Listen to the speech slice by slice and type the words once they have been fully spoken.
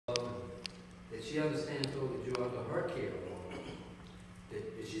she understands, Lord, that you're under her care, Lord. That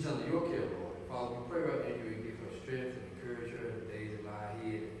she's under your care, Lord. Father, we pray right now you would give her strength and encourage her in the days that lie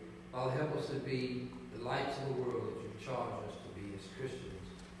ahead. Father, help us to be the lights in the world that you charge us to be as Christians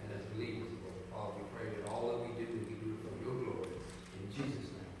and as believers, Lord. Father, we pray that all that we do for your glory. In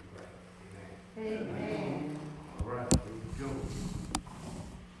Jesus' name we pray. Amen. Amen. All right, here we go.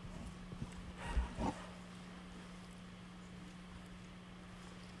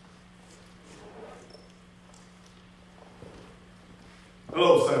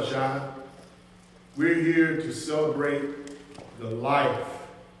 Hello, sunshine. We're here to celebrate the life,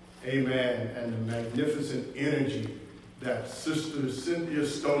 amen, and the magnificent energy that Sister Cynthia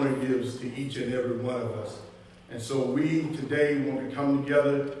Stoner gives to each and every one of us. And so we today want to come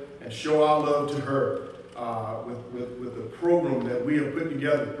together and show our love to her with the program that we have put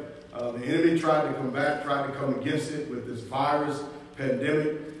together. The enemy tried to come against it with this virus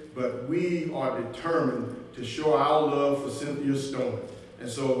pandemic, but we are determined to show our love for Cynthia Stoner. And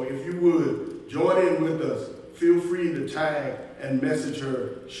so if you would, join in with us. Feel free to tag and message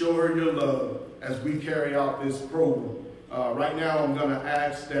her. Show her your love as we carry out this program. Right now I'm going to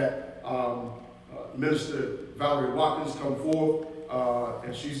ask that Minister Valerie Watkins come forth,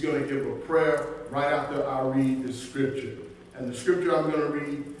 and she's going to give a prayer right after I read the scripture. And the scripture I'm going to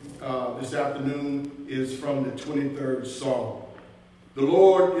read this afternoon is from the 23rd Psalm. The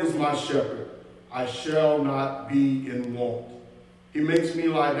Lord is my shepherd. I shall not be in want. He makes me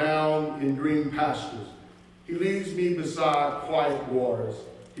lie down in green pastures. He leads me beside quiet waters.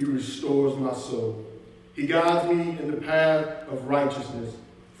 He restores my soul. He guides me in the path of righteousness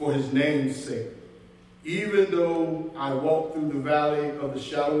for his name's sake. Even though I walk through the valley of the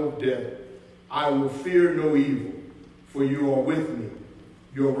shadow of death, I will fear no evil, for you are with me.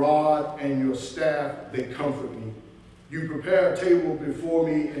 Your rod and your staff, they comfort me. You prepare a table before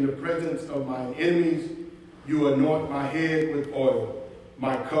me in the presence of my enemies. You anoint my head with oil.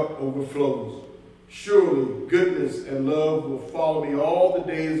 My cup overflows. Surely goodness and love will follow me all the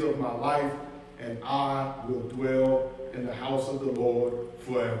days of my life, and I will dwell in the house of the Lord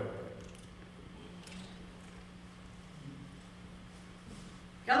forever.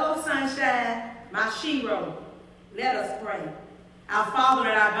 Hello, sunshine, my shero. Let us pray. Our Father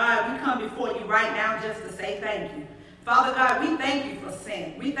and our God, we come before you right now just to say thank you. Father God, we thank you for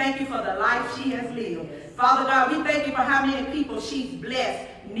sin. We thank you for the life she has lived. Father God, we thank you for how many people she's blessed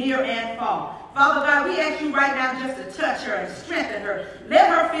near and far. Father God, we ask you right now just to touch her and strengthen her. Let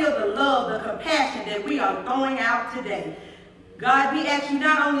her feel the love, the compassion that we are throwing out today. God, we ask you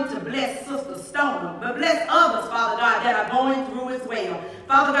not only to bless Sister Stoner, but bless others, Father God, that are going through as well.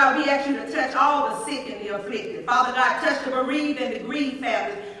 Father God, we ask you to touch all the sick and the afflicted. Father God, touch the bereaved and the grieved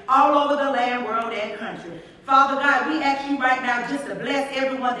families all over the land, world, and country. Father God, we ask you right now just to bless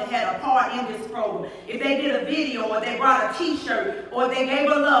everyone that had a part in this program. If they did a video, or they brought a t-shirt, or they gave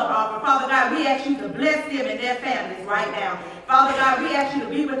a love offer, Father God, we ask you to bless them and their families right now. Father God, we ask you to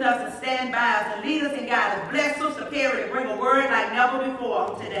be with us and stand by us and lead us and guide us. Bless Sister Perry and bring a word like never before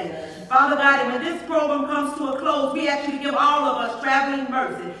on today. Father God, and when this program comes to a close, we ask you to give all of us traveling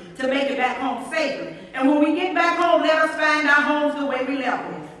mercy to make it back home safely. And when we get back home, let us find our homes the way we left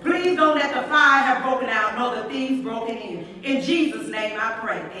them. Please don't let the fire have broken out, nor the thieves broken in. In Jesus' name I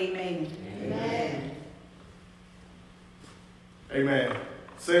pray. Amen. Amen. Amen.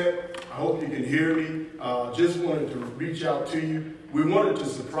 Seth, I hope you can hear me. Just wanted to reach out to you. We wanted to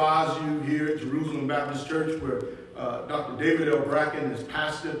surprise you here at Jerusalem Baptist Church, where Dr. David L. Bracken is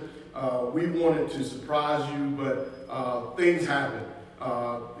pastor. We wanted to surprise you, but things happened.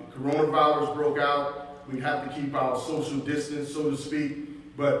 The coronavirus broke out. We have to keep our social distance, so to speak.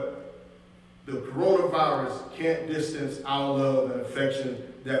 But the coronavirus can't distance our love and affection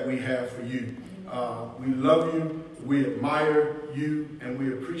that we have for you. We love you, we admire you, and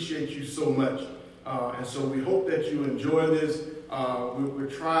we appreciate you so much. And so we hope that you enjoy this. We're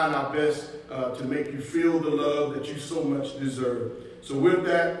trying our best to make you feel the love that you so much deserve. So with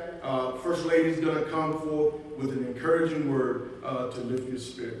that, First Lady is going to come forth with an encouraging word to lift your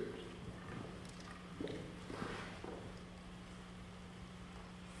spirit.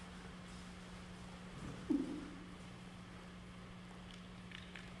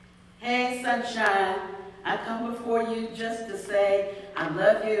 Hey, sunshine, I come before you just to say I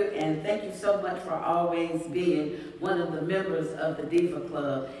love you and thank you so much for always being one of the members of the Diva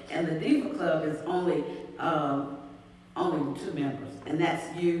Club. And the Diva Club is only 2 members, and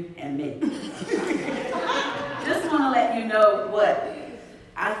that's you and me. Just want to let you know what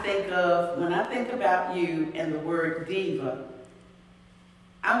I think of when I think about you and the word diva.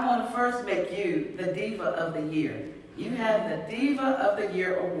 I want to first make you the Diva of the Year. You have the Diva of the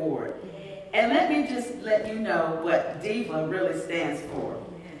Year award. And let me just let you know what DIVA really stands for.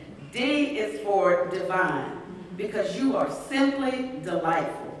 D is for divine, because you are simply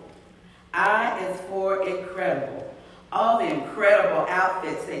delightful. I is for incredible, all the incredible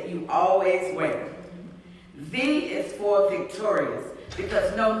outfits that you always wear. V is for victorious,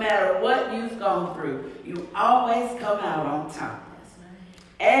 because no matter what you've gone through, you always come out on top.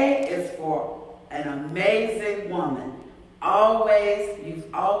 A is for an amazing woman.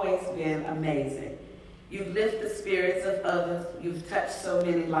 You've always been amazing. You lift the spirits of others. You've touched so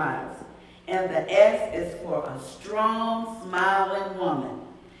many lives. And the S is for a strong, smiling woman.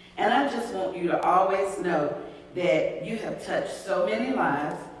 And I just want you to always know that you have touched so many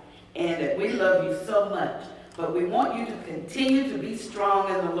lives and that we love you so much. But we want you to continue to be strong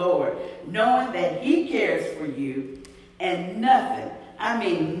in the Lord, knowing that He cares for you and nothing, I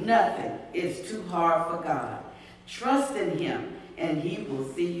mean nothing, is too hard for God. Trust in Him and He will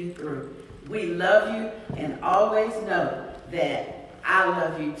see you through. We love you and always know that I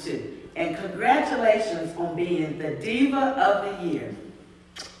love you too. And congratulations on being the Diva of the Year.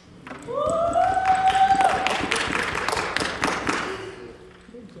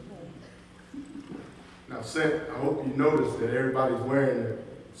 Now, Seth, I hope you noticed that everybody's wearing their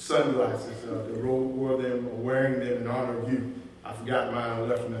sunglasses. They wore them or wearing them in honor of you. I forgot mine. I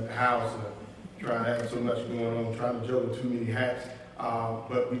left them at the house. Trying to have so much going on, trying to juggle too many hats.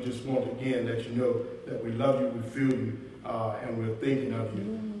 But we just want to again let you know that we love you, we feel you, and we're thinking of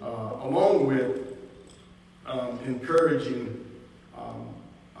you. Along with encouraging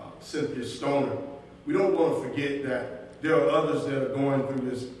Cynthia Stoner, we don't want to forget that there are others that are going through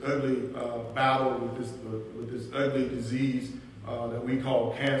this ugly battle with this ugly disease that we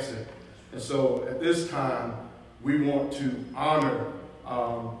call cancer. And so at this time, we want to honor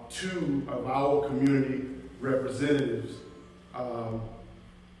two of our community representatives,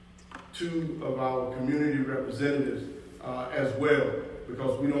 as well,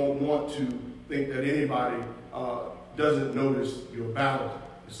 because we don't want to think that anybody doesn't notice your battle.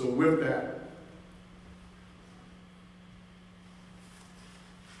 So with that,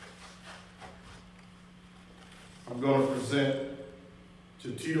 I'm going to present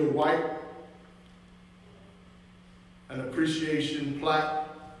to Tito White an appreciation plaque,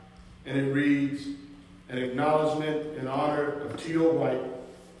 and it reads, an acknowledgement in honor of Tito White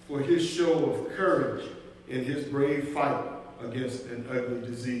for his show of courage in his brave fight against an ugly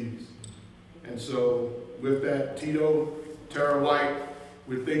disease. And so with that, Tito, Tara White,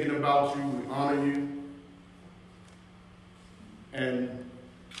 we're thinking about you, we honor you, and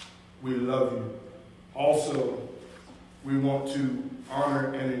we love you. Also, we want to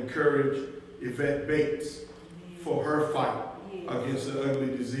honor and encourage Yvette Bates for her fight against the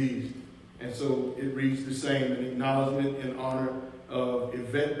ugly disease. And so it reads the same, an acknowledgement in honor of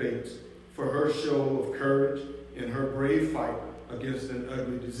Yvette Bates for her show of courage in her brave fight against an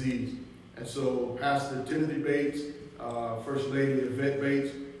ugly disease. And so Pastor Timothy Bates, First Lady Yvette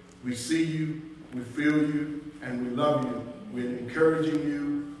Bates, we see you, we feel you, and we love you. We're encouraging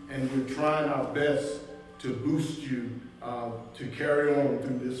you, and we're trying our best to boost you to carry on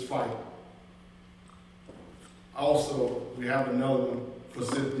through this fight. Also, we have another one for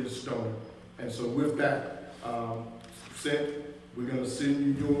Cynthia Stoner. And so with that, we're going to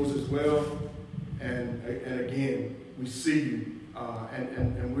send you yours as well. And again, we see you,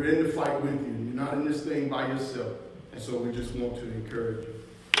 and we're in the fight with you. You're not in this thing by yourself. And so we just want to encourage you.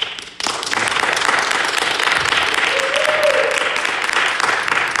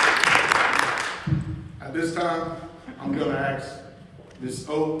 At this time, I'm going to ask Ms.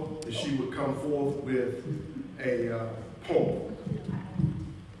 O if she would come forth with a poem.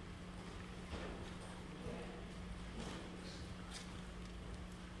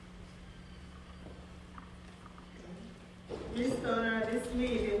 Miss Stoner, it's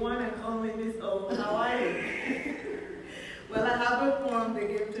me, the one and only Miss O. How are you? Well, I have a poem they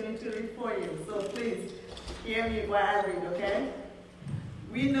gave to me to read for you, so please hear me while I read, okay?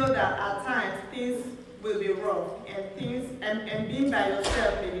 We know that at times things will be rough and being by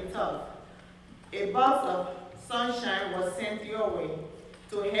yourself may be tough. A box of sunshine was sent your way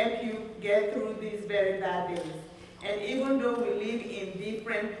to help you get through these very bad days. And even though we live in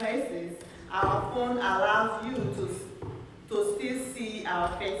different places, our phone allows you to still see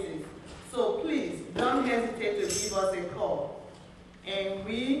our faces. So please, don't hesitate to give us a call. And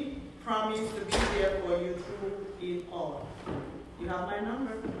we promise to be there for you through it all. You have my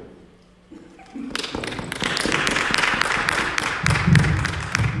number.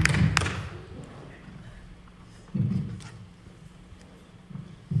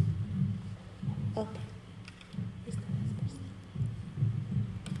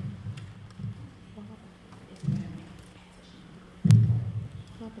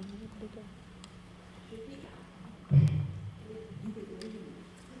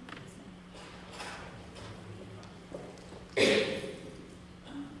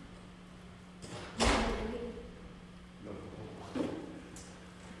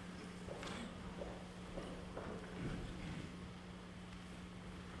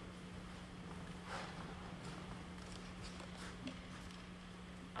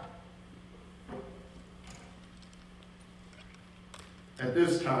 At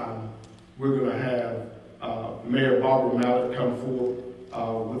this time, we're going to have Mayor Barbara Mallett come forward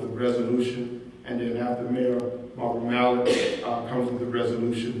with a resolution, and then after Mayor Barbara Mallett comes with the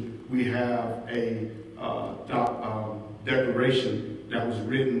resolution, we have a declaration that was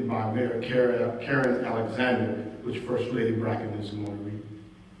written by Mayor Karen Alexander, which First Lady Bracken is going to read.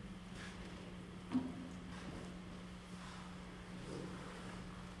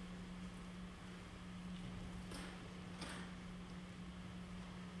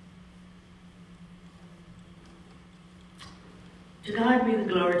 To God be the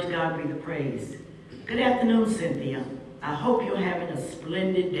glory, to God be the praise. Good afternoon, Cynthia. I hope you're having a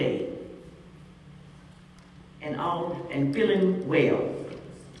splendid day and feeling well.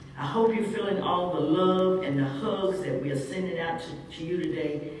 I hope you're feeling all the love and the hugs that we are sending out to you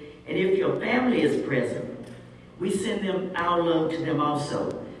today. And if your family is present, we send them our love to them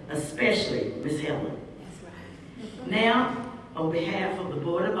also, especially Miss Helen. That's right. Now, on behalf of the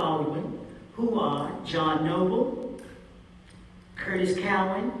Board of Aldermen, who are John Noble, Curtis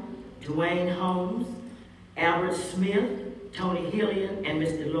Cowan, Dwayne Holmes, Albert Smith, Tony Hillian, and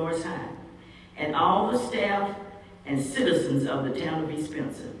Mr. Loris Hyde, and all the staff and citizens of the town of East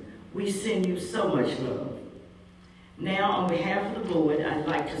Spencer, we send you so much love. Now, on behalf of the board, I'd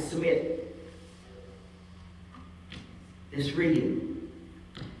like to submit this reading.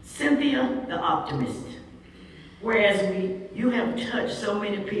 Cynthia the Optimist. Whereas you have touched so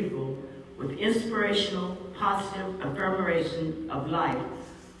many people with inspirational, positive affirmation of life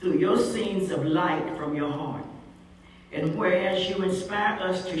through your scenes of light from your heart. And whereas you inspire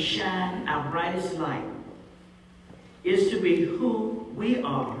us to shine our brightest light, is to be who we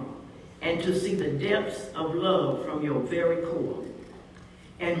are and to see the depths of love from your very core.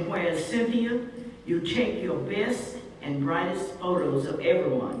 And whereas, Cynthia, you take your best and brightest photos of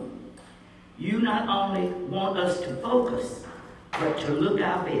everyone, you not only want us to focus, but to look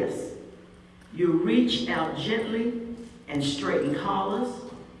our best. You reach out gently and straighten collars,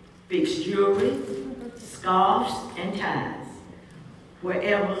 fix jewelry, scarves, and ties,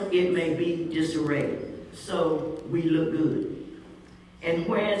 wherever it may be disarray, so we look good. And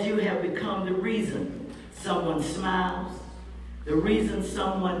whereas you have become the reason someone smiles, the reason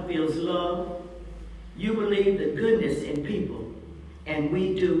someone feels love, you believe the goodness in people, and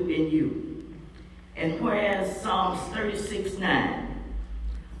we do in you. And whereas Psalms 36:9,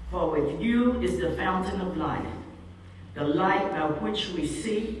 for with you is the fountain of life, the light by which we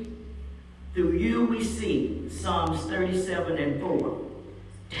see. Through you we see, Psalms 37:4.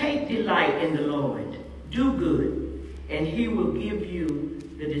 Take delight in the Lord, do good, and he will give you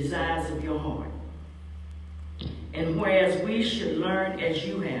the desires of your heart. And whereas we should learn as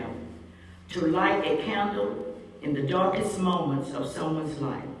you have, to light a candle in the darkest moments of someone's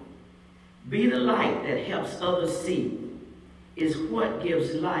life, be the light that helps others see, is what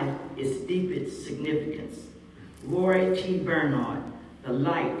gives life its deepest significance. Roy T. Bernard, The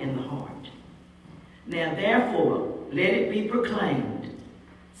Light in the Heart. Now therefore, let it be proclaimed,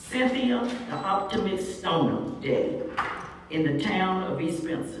 Cynthia the Optimist Stoner Day in the town of East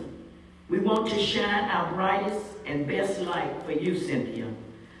Spencer. We want to shine our brightest and best light for you, Cynthia,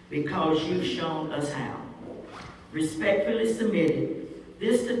 because you've shown us how. Respectfully submitted,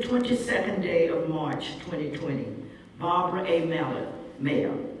 this the 22nd day of March 2020. Barbara A. Mallett,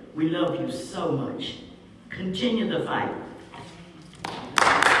 Mayor. We love you so much. Continue the fight.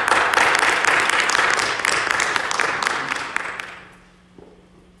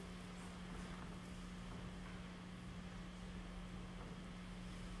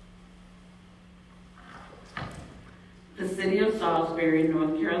 The City of Salisbury,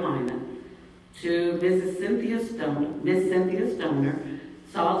 North Carolina, to Mrs. Cynthia Stoner, Miss Cynthia Stoner,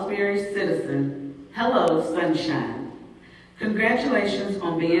 Salisbury citizen, hello, sunshine. Congratulations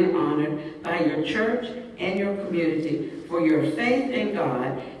on being honored by your church and your community for your faith in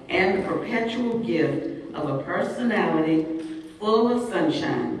God and the perpetual gift of a personality full of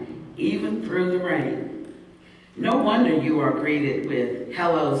sunshine, even through the rain. No wonder you are greeted with,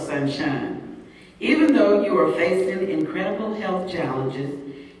 hello, sunshine. Even though you are facing incredible health challenges,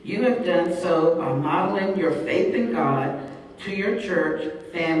 you have done so by modeling your faith in God to your church,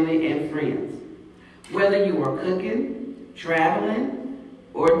 family, and friends. Whether you are cooking, traveling,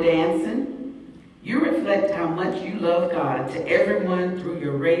 or dancing, you reflect how much you love God to everyone through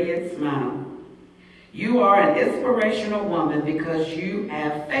your radiant smile. You are an inspirational woman because you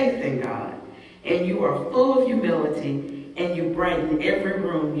have faith in God, and you are full of humility, and you brighten every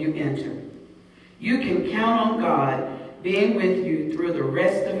room you enter. You can count on God being with you through the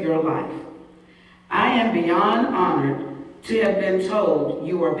rest of your life. I am beyond honored to have been told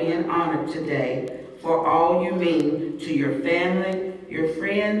you are being honored today for all you mean to your family your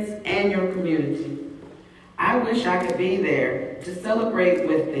friends, and your community. I wish I could be there to celebrate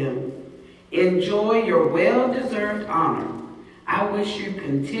with them. Enjoy your well-deserved honor. I wish you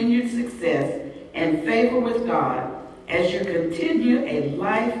continued success and favor with God as you continue a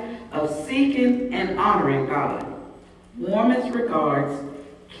life of seeking and honoring God. Warmest regards,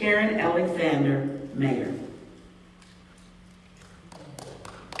 Karen Alexander, Mayor.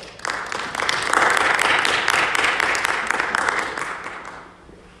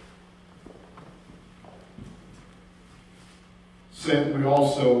 We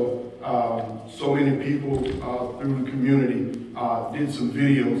also, so many people through the community did some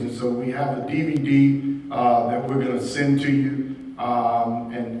videos, and so we have a DVD that we're going to send to you,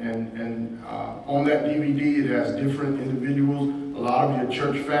 and on that DVD it has different individuals, a lot of your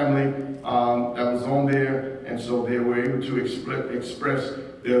church family that was on there, and so they were able to express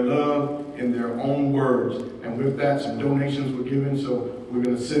their love in their own words, and with that some donations were given, so we're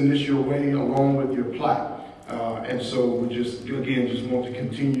going to send this your way along with your plaque. And so we just want to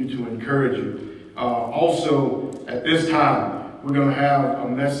continue to encourage you. Also, at this time, we're going to have a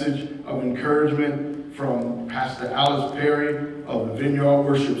message of encouragement from Pastor Alice Perry of the Vineyard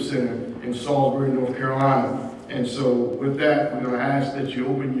Worship Center in Salisbury, North Carolina. And so with that, we're going to ask that you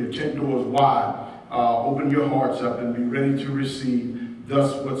open your tent doors wide, open your hearts up, and be ready to receive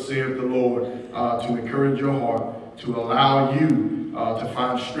thus what saith the Lord, to encourage your heart, to allow you to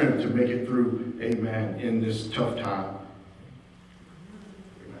find strength to make it through, amen, in this tough time.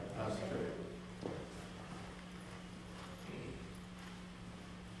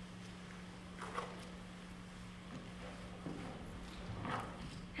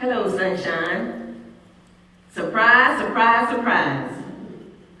 Hello, sunshine. Surprise, surprise, surprise.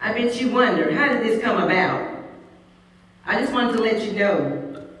 I bet you wonder, how did this come about? I just wanted to let you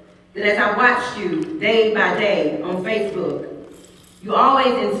know that as I watched you day by day on Facebook, you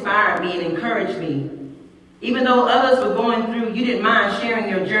always inspired me and encouraged me. Even though others were going through, you didn't mind sharing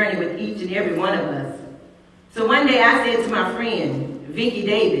your journey with each and every one of us. So one day I said to my friend, Vicki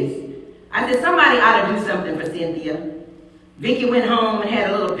Davis, I said, somebody ought to do something for Cynthia. Vicki went home and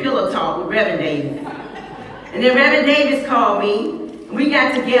had a little pillow talk with Reverend Davis. And then Reverend Davis called me, and we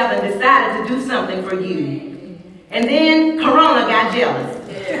got together and decided to do something for you. And then Corona got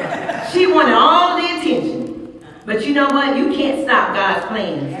jealous. She wanted all the attention. But you know what? You can't stop God's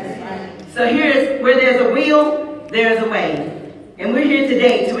plans. So here's where there's a will, there's a way. And we're here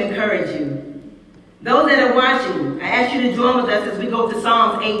today to encourage you. Those that are watching, I ask you to join with us as we go to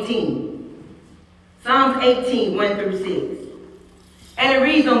Psalms 18. Psalms 18, 1 through 6. And it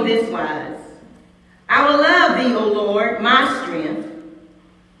reads on this wise. I will love thee, O Lord, my strength.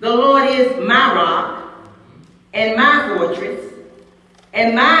 The Lord is my rock and my fortress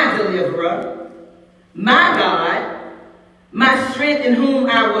and my deliverer, my God, my strength in whom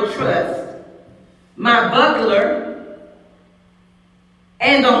I will trust, my buckler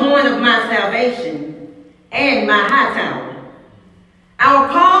and the horn of my salvation and my high tower. I will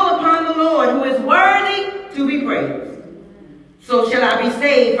call upon the Lord who is worthy to be praised. So shall I be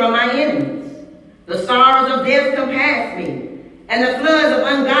saved from my enemies. The sorrows of death compassed me, and the floods of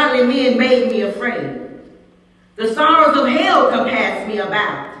ungodly men made me afraid. The sorrows of hell compassed me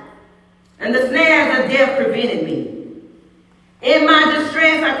about, and the snares of death prevented me. In my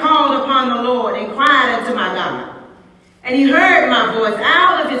distress I called upon the Lord and cried unto my God. And he heard my voice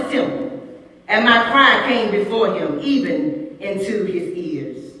out of his temple, and my cry came before him, even into his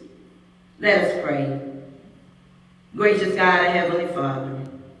ears. Let us pray. Gracious God, our Heavenly Father,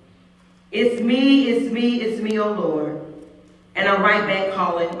 it's me, O Lord, and I'm right back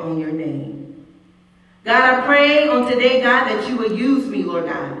calling on your name. God, I pray on today, God, that you will use me, Lord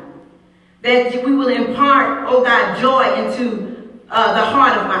God, that we will impart, oh God, joy into the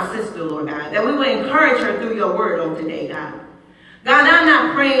heart of my sister, Lord God, that we will encourage her through your word on today, God. God, I'm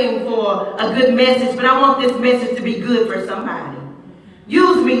not praying for a good message, but I want this message to be good for somebody.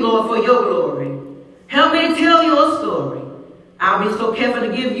 Use me, Lord, for your glory. Help me to tell your story. I'll be so careful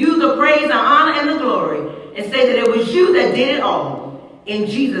to give you the praise, the honor, and the glory, and say that it was you that did it all. In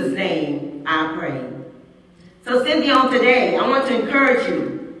Jesus' name, I pray. So, Cynthia, on today, I want to encourage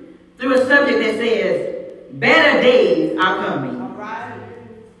you through a subject that says, better days are coming. All right.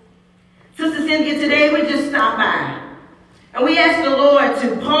 Sister Cynthia, today we just stopped by, and we asked the Lord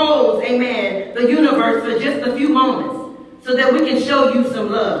to pause, amen, the universe for just a few moments so that we can show you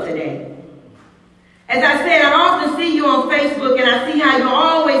some love today. As I said, I often see you on Facebook, and I see how you're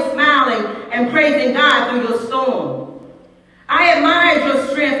always smiling and praising God through your storm. I admire your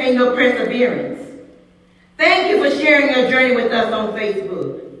strength and your perseverance. Thank you for sharing your journey with us on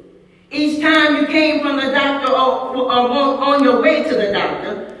Facebook. Each time you came from the doctor or on your way to the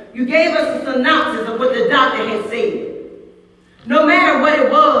doctor, you gave us a synopsis of what the doctor had said. No matter what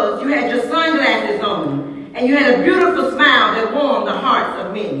it was, you had your sunglasses on, and you had a beautiful smile that warmed the hearts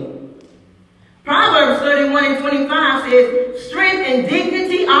of many. Proverbs 31 and 25 says, strength and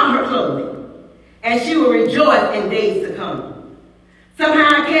dignity are her clothing, and she will rejoice in days to come.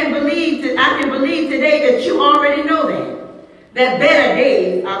 Somehow I can believe today that you already know that better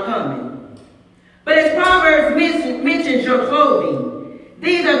days are coming. But as Proverbs mentions your clothing,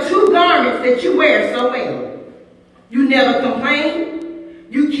 these are two garments that you wear so well. You never complain,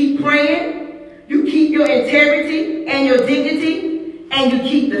 you keep praying, you keep your integrity and your dignity, and you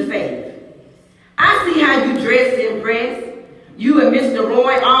keep the faith. I see how you dress and impress. You and Mr.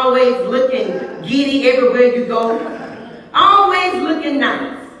 Roy always looking giddy everywhere you go. Always looking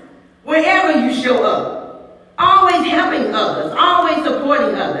nice. Wherever you show up. Always helping others. Always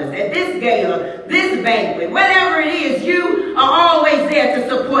supporting others. At this gala, this banquet, whatever it is, you are always there to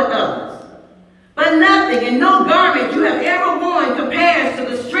support others. But nothing and no garment you have ever worn compares to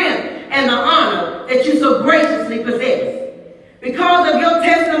the strength and the honor that you so graciously possess. Because of your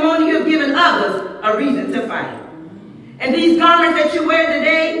testimony, you have given others a reason to fight. And these garments that you wear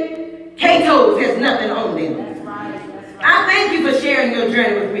today, Cato's has nothing on them. That's right. I thank you for sharing your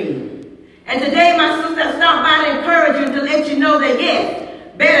journey with me. And today my sister stopped by to encourage you and to let you know that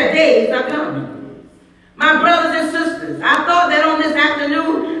yes, better days are coming. My brothers and sisters, I thought that on this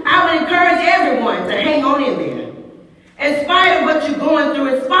afternoon, I would encourage everyone to hang on in there. In spite of what you're going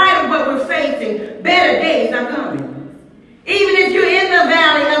through, in spite of what we're facing, better days are coming. Even if you're in the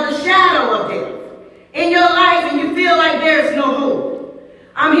valley of the shadow of death, in your life and you feel like there is no hope,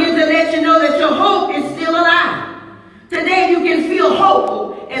 I'm here to let you know that your hope is still alive. Today you can feel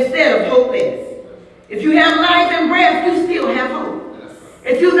hopeful instead of hopeless. If you have life and breath, you still have hope.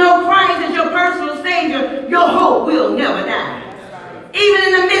 If you know Christ as your personal Savior, your hope will never die. Even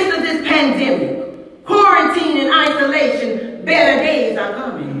in the midst of this pandemic, quarantine and isolation, better days are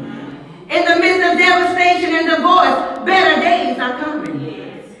coming. In the midst of devastation and divorce, better days are coming.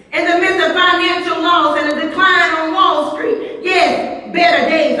 In the midst of financial loss and a decline on Wall Street, yes, better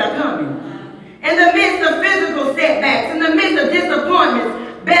days are coming. In the midst of physical setbacks, in the midst of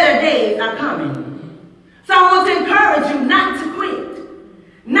disappointments, better days are coming. So I want to encourage you not to quit.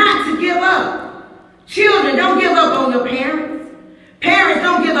 Not to give up. Children, don't give up on your parents. Parents,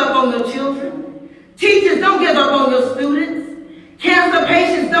 don't give up on your children. Teachers, don't give up on your students. Cancer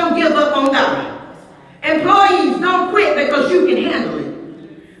patients, don't give up on God. Employees, don't quit because you can handle it.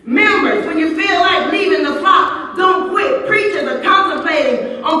 Members, when you feel like leaving the flock, don't quit. Preachers are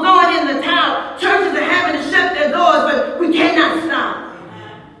contemplating on throwing in the towel. Churches are having to shut their doors, but we cannot stop.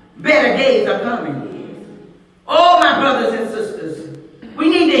 Better days are coming. Oh, my brothers and sisters, we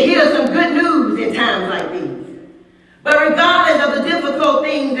need to hear some good news in times like these. But regardless of the difficult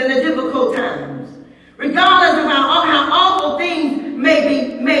things and the difficult times, regardless of how awful things may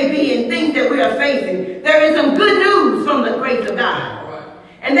be and things that we are facing, there is some good news from the grace of God.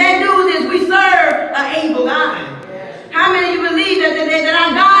 And that news is we serve an able God. How many of you believe that today that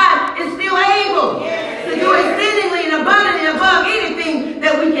our God is still able to do exceedingly and abundantly above anything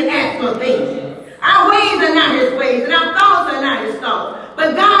that we can ask or think? Our ways are not his ways, and our thoughts are not his thoughts.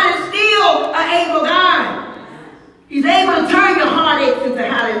 But God is still an able God. He's able to turn your heartaches into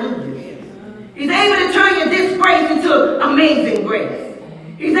hallelujah. He's able to turn your disgrace into amazing grace.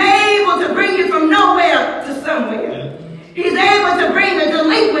 He's able to bring you from nowhere to somewhere. He's able to bring the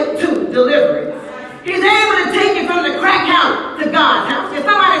delinquent to deliverance. He's able to take you from the crack house to God's house. Can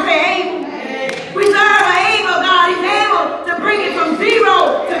somebody say able? We serve an able God. He's able to bring you from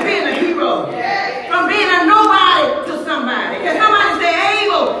zero to being a hero. From being a nobody to somebody. Can somebody say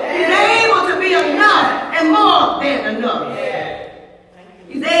able? He's able to be enough and more than enough.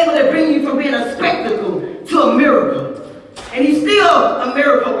 He's able to bring you from being a spectacle to a miracle. And he's still a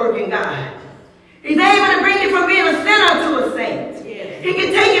miracle working God. He's able to bring you from being a sinner to a saint. He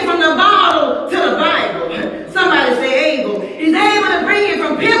can take you from the bottle to the Bible. Somebody say able. He's able to bring you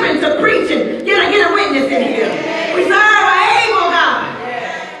from pimping to preaching. Get a witness in here. We serve an able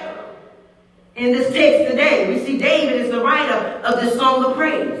God. In this text today, we see David is the writer of this song of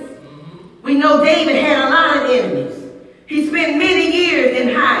praise. We know David had a lot of enemies. He spent many years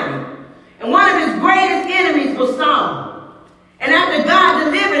in hiding. And one of his greatest enemies was Saul. And after God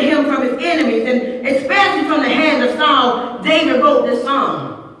delivered him from his enemies, and especially from the hand of Saul, David wrote this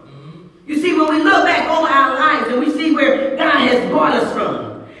song. You see, when we look back over our lives and we see where God has brought us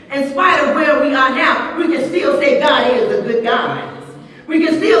from, in spite of where we are now, we can still say God is a good God. We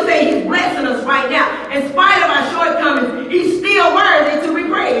can still say he's blessing us right now. In spite of our shortcomings, he's still worthy to be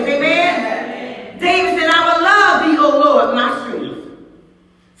praised. Amen?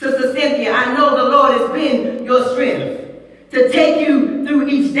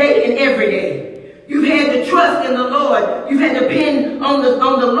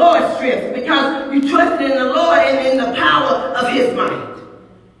 the Lord's strength, because you trusted in the Lord and in the power of his might.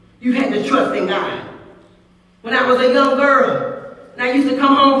 You had to trust in God. When I was a young girl, and I used to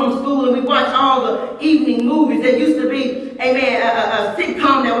come home from school and we watched all the evening movies. There used to be, a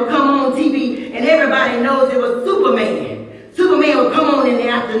sitcom that would come on TV, and everybody knows it was Superman. Superman would come on in the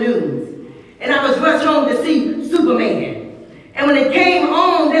afternoons. And I was rushed home to see Superman. And when it came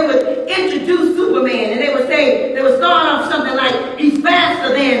on, they would introduce Superman, and they would start off something like, he's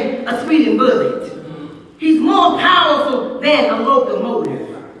faster than a speeding bullet. He's more powerful than a locomotive.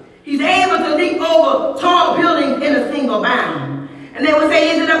 He's able to leap over tall buildings in a single bound. And they would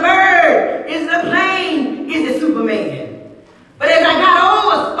say, is it a bird? Is it a plane? Is it Superman? But as I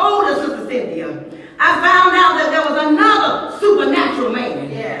got older, Sister Cynthia, I found out that there was another supernatural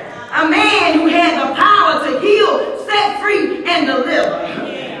man. A man who had the power to heal, set free, and deliver.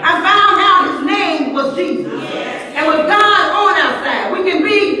 I found out his name was Jesus. And with God on our side, we can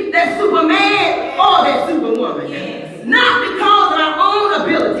be that Superman or that Superwoman. Not because of our own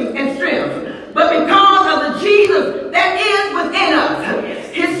ability and strength, but because of the Jesus that is within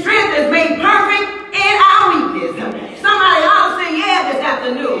us. His strength is made perfect in our weakness. Somebody ought to say yeah this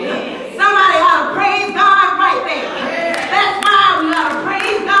afternoon. Somebody ought to praise God right there. That's why we ought to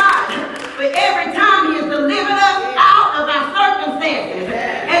praise God for every time he has delivered us out of our circumstances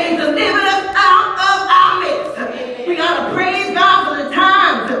and he delivered us out of our midst. We ought to praise God for the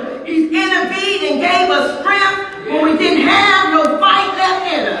times he's intervened and gave us strength when we didn't have no fight left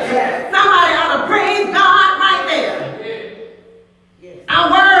in us. Somebody ought to praise God right there. Our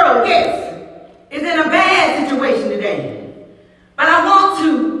world, is in a bad situation today. But I want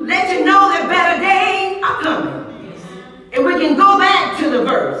to let you know that better days are coming. If we can go back to the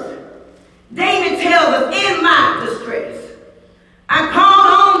verse, David tells us, in my distress, I called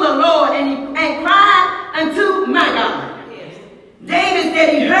on the Lord and cried unto my God. David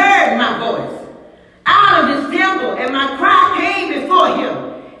said he heard my voice out of his temple, and my cry came before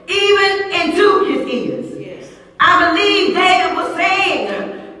him, even into his ears. I believe David was saying,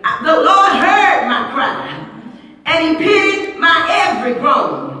 the Lord heard my cry, and he pitied my every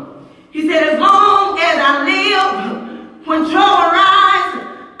groan. He said, as long as I live, when trouble arises,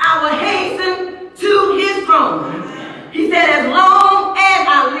 I will hasten to his throne. He said, as long as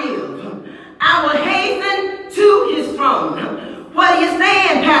I live, I will hasten to his throne. What are you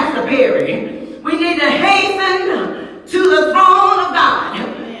saying, Pastor Perry? We need to hasten to the throne of God.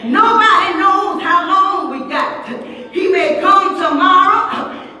 Nobody knows how long we got. He may come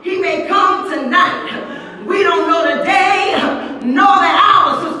tomorrow. He may come tonight. We don't know the day nor the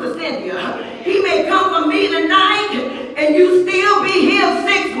hour, Sister Cynthia. He may come for me tonight and you still be here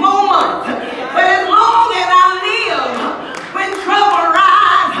 6 more months. But as long as I live, when trouble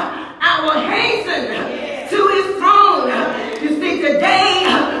arises, I will hasten to his throne. You see,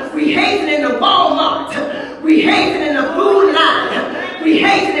 today we hasten into Walmart. We hasten in the food line. We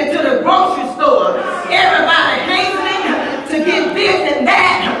hasten into the grocery store. Everybody hastening to get this and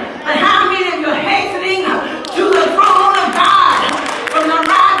that. But how many of you are hastening to the throne of God? From the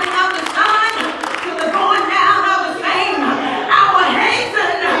rising of the sun to the going down of the same, I will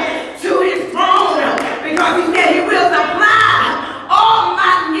hasten to his throne, because he said he will supply all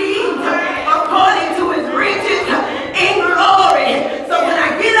my needs according to his riches in glory. So when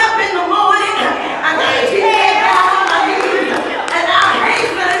I get up in the morning, I got to get down on my knees and I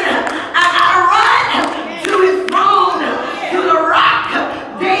hasten. I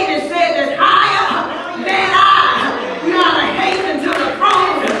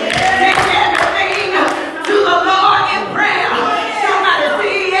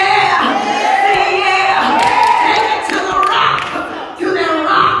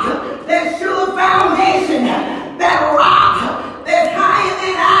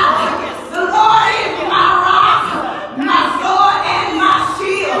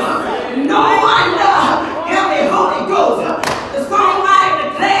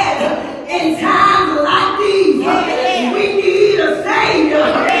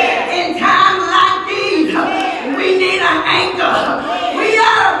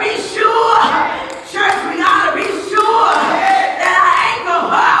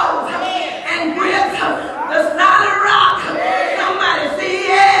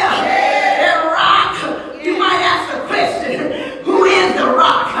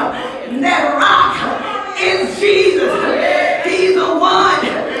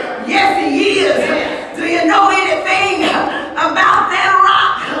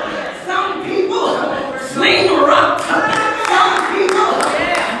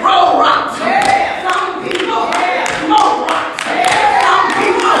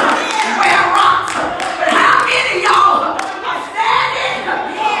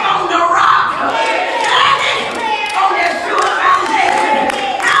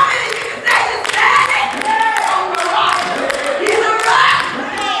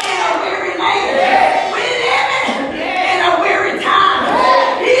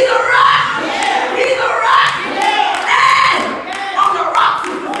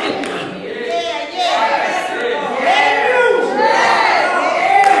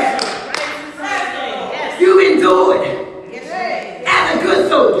a good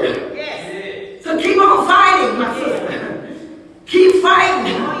soldier. Yes. So keep on fighting, my sister. Keep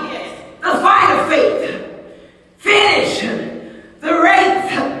fighting the fight of faith. Finish the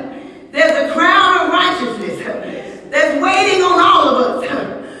race. There's a crown of righteousness that's waiting on all of us.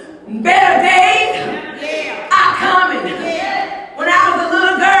 Better days are coming. When I was a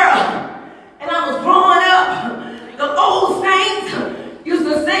little girl and I was growing up, the old saints used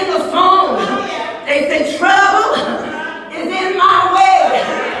to sing a song. They said, trouble is in my way.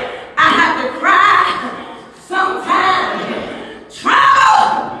 I have to cry sometimes.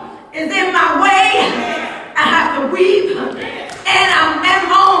 Trouble is in my way. I have to weep and I'm at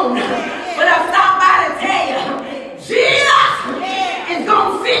home. But I stopped by to tell you, Jesus is going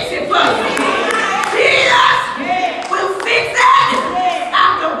to fix it for you. Jesus will fix that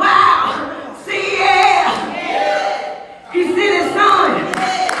after a while. See, he sent his son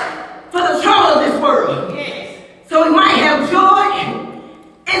for the trouble of this world. So we might have joy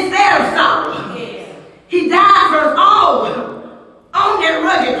instead of sorrow. He died for us all on that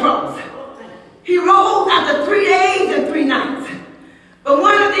rugged cross. He rose after 3 days and 3 nights. But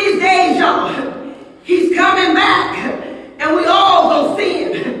one of these days, y'all, he's coming back, and we all gonna see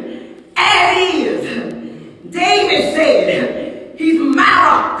him as he is. David said, he's my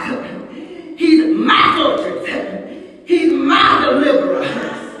rock, he's my fortress, he's my deliverer,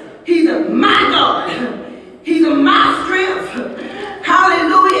 he's my God, he's my strength.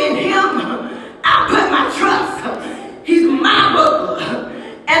 Hallelujah, in him I put my trust. He's my buckler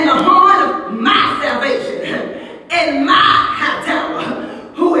and the horn of my salvation and my high tower,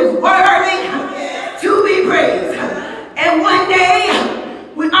 who is worthy to be praised. And one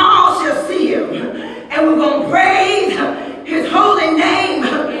day we all shall see him, and we're going to praise his holy name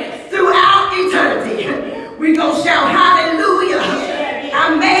throughout eternity. We're going to shout hallelujah,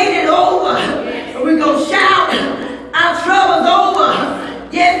 I made it over. And we're going to shout our troubles over.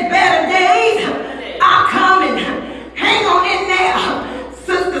 Yes, better days are coming. Hang on in there,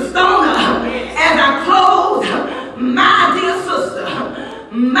 Sister Stoner, as I close, my dear sister,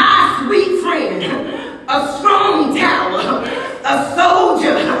 my sweet friend, a strong tower, a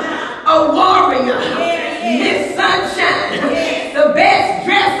soldier, a warrior, Miss Sunshine, the best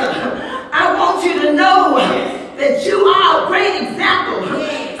dresser. I want you to know that you are a great example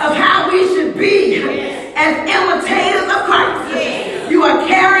of how we should be as imitators of Christ. You are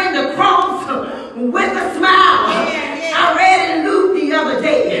carrying the cross with a smile. I read in Luke the other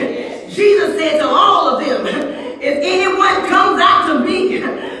day, Jesus said to all of them, if anyone comes out to me,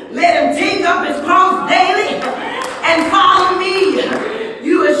 let him take up his cross daily and follow me.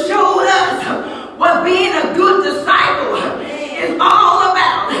 You have showed us what being a good disciple is all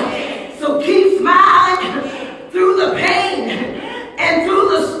about. So keep smiling through the pain and through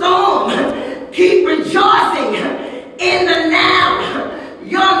the storm. Keep rejoicing in the now.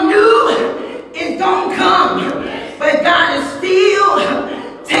 Your new is going to come, but God is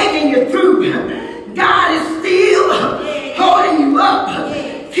still taking you through. God is still holding you up.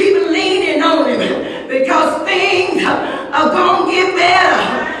 Keep leaning on him, because things are going to get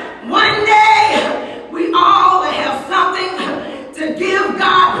better. One day, we all will have something to give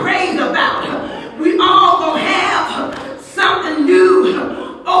God praise about. We all going to have something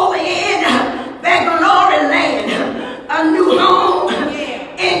new over in that glory land. A new home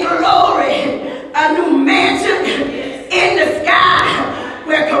in glory. A new mansion in the sky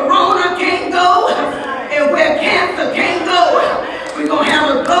where corona can't go and where cancer can't go. We're going to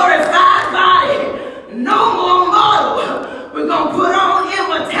have a glorified body. No more mortal. We're going to put on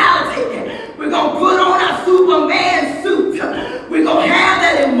immortality. We're going to put on our Superman suit. We're going to have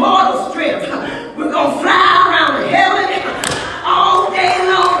that immortal strength. We're going to fly around heaven all day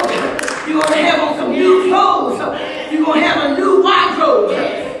long. You're going to have on some new clothes. You're going to have a new wardrobe.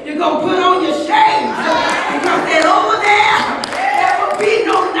 You're going to put on your shades, because then over there will be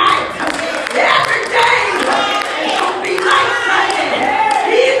no night. Every day is going to be like Sunday.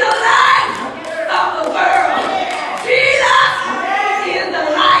 He's the light of the world. Jesus is the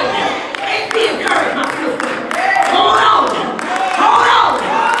light. And be encouraged, my sister. Hold on. Hold on.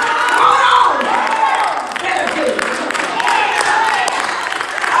 Hold on. Better do it.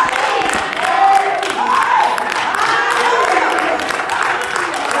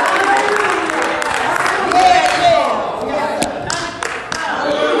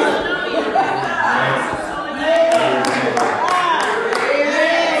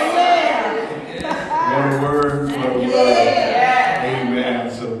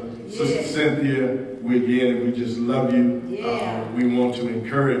 Cynthia, we just love you. We want to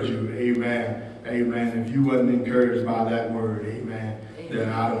encourage you. Amen. Amen. If you wasn't encouraged by that word, amen, then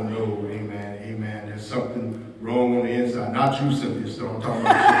I don't know. Amen. Amen. There's something wrong on the inside. Not you, Cynthia Stoner. I'm talking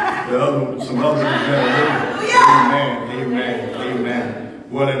about the other, some others that are living. Amen, amen, amen.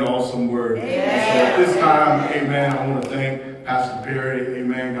 What an awesome word. So at this time, amen, I want to thank Pastor Perry.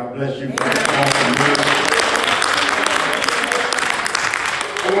 Amen. God bless you for that awesome word.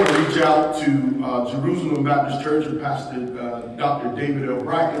 I want to reach out to Jerusalem Baptist Church and Pastor Dr. David L.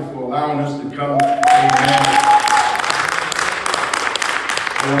 Bracken for allowing us to come. Amen.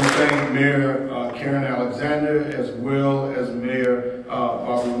 I want to thank Mayor Karen Alexander as well as Mayor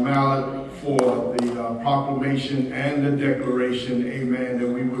Barbara Mallett for the proclamation and the declaration, amen, that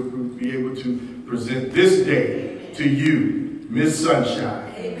we would be able to present this day to you, Miss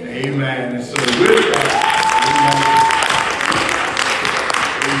Sunshine. Amen. And so with that,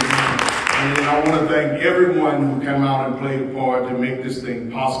 amen. And I want to thank everyone who came out and played a part to make this thing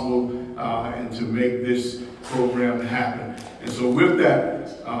possible and to make this program happen. And so with that,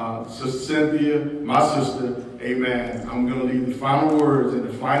 Sister Cynthia, my sister, amen, I'm going to leave the final words and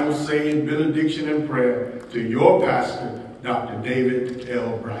the final saying, benediction, and prayer to your pastor, Dr. David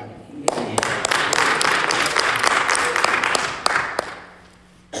L. Bracken.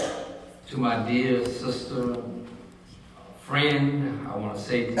 To my dear sister, friend, I want to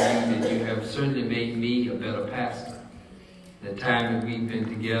say to you that you have certainly made me a better pastor. The time that we've been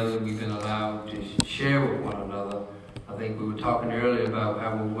together, we've been allowed to share with one another. I think we were talking earlier about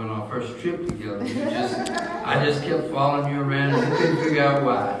how we went on our first trip together. I just kept following you around and couldn't figure out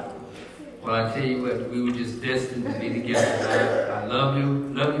why. Well, I tell you what, we were just destined to be together. I love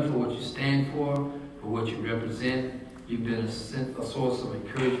you for what you stand for what you represent. You've been a source of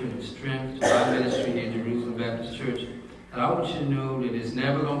encouragement and strength to our ministry here at Jerusalem Baptist Church. And I want you to know that it's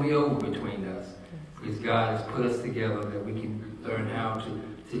never going to be over between us, because God has put us together that we can learn how to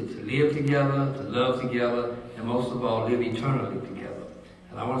live together, to love together, and most of all, live eternally together.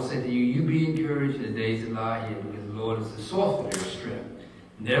 And I want to say to you, you be encouraged in the days that lie ahead, because the Lord is the source of your strength.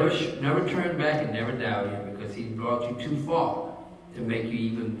 Never turn back and never doubt Him, because He brought you too far to make you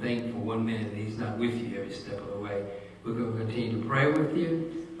even think for 1 minute that He's not with you every step of the way. We're going to continue to pray with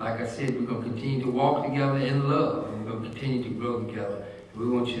you. Like I said, we're going to continue to walk together in love, and we're going to continue to grow together. We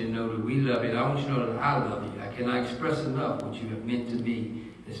want you to know that we love you, and I want you to know that I love you. I cannot express enough what you have meant to me,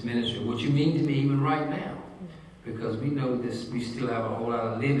 this ministry, what you mean to me even right now, because we know this. We still have a whole lot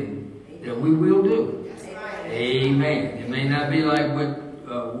of living that we will do. Amen. It may not be like what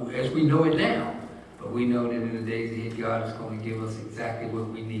as we know it now, but we know that in the days ahead, God is going to give us exactly what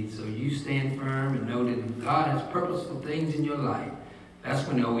we need. So you stand firm and know that God has purposeful things in your life. That's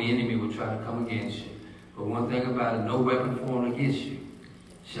when the enemy will try to come against you. But one thing about it, no weapon formed against you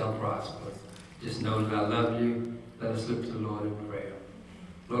shall prosper. Just know that I love you. Let us look to the Lord in prayer.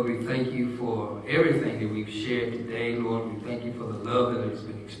 Lord, we thank you for everything that we've shared today. Lord, we thank you for the love that has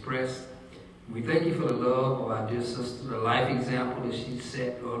been expressed. We thank you for the love of our dear sister, the life example that she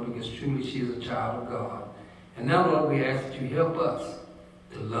set, Lord, because truly she is a child of God. And now, Lord, we ask that you help us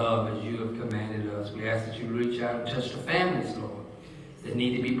to love as you have commanded us. We ask that you reach out and touch the families, Lord, that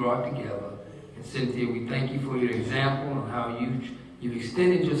need to be brought together. And Cynthia, we thank you for your example and how you've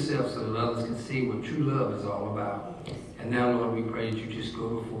extended yourself so that others can see what true love is all about. And now, Lord, we pray that you just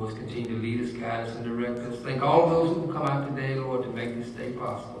go before us, continue to lead us, guide us, and direct us. Thank all those who will come out today, Lord, to make this day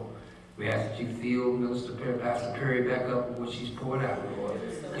possible. We ask that you fill Minister Perry, Pastor Perry back up with what she's poured out, Lord.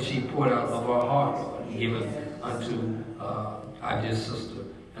 Because she poured out of our heart, Lord, and given unto our dear sister.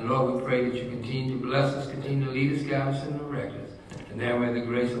 And Lord, we pray that you continue to bless us, continue to lead us, guide us, and direct us. And now may the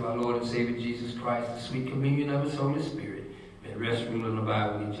grace of our Lord and Savior Jesus Christ, the sweet communion of His Holy Spirit, may rest, rule, and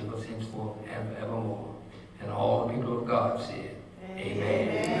abide with each of us henceforth and evermore. And all the people of God said,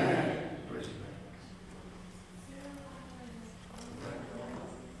 Amen. Amen.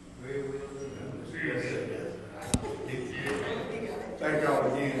 Thank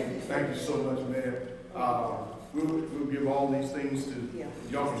y'all again. Thank you so much, Mayor. We'll give all these things to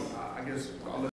y'all. I guess I'll let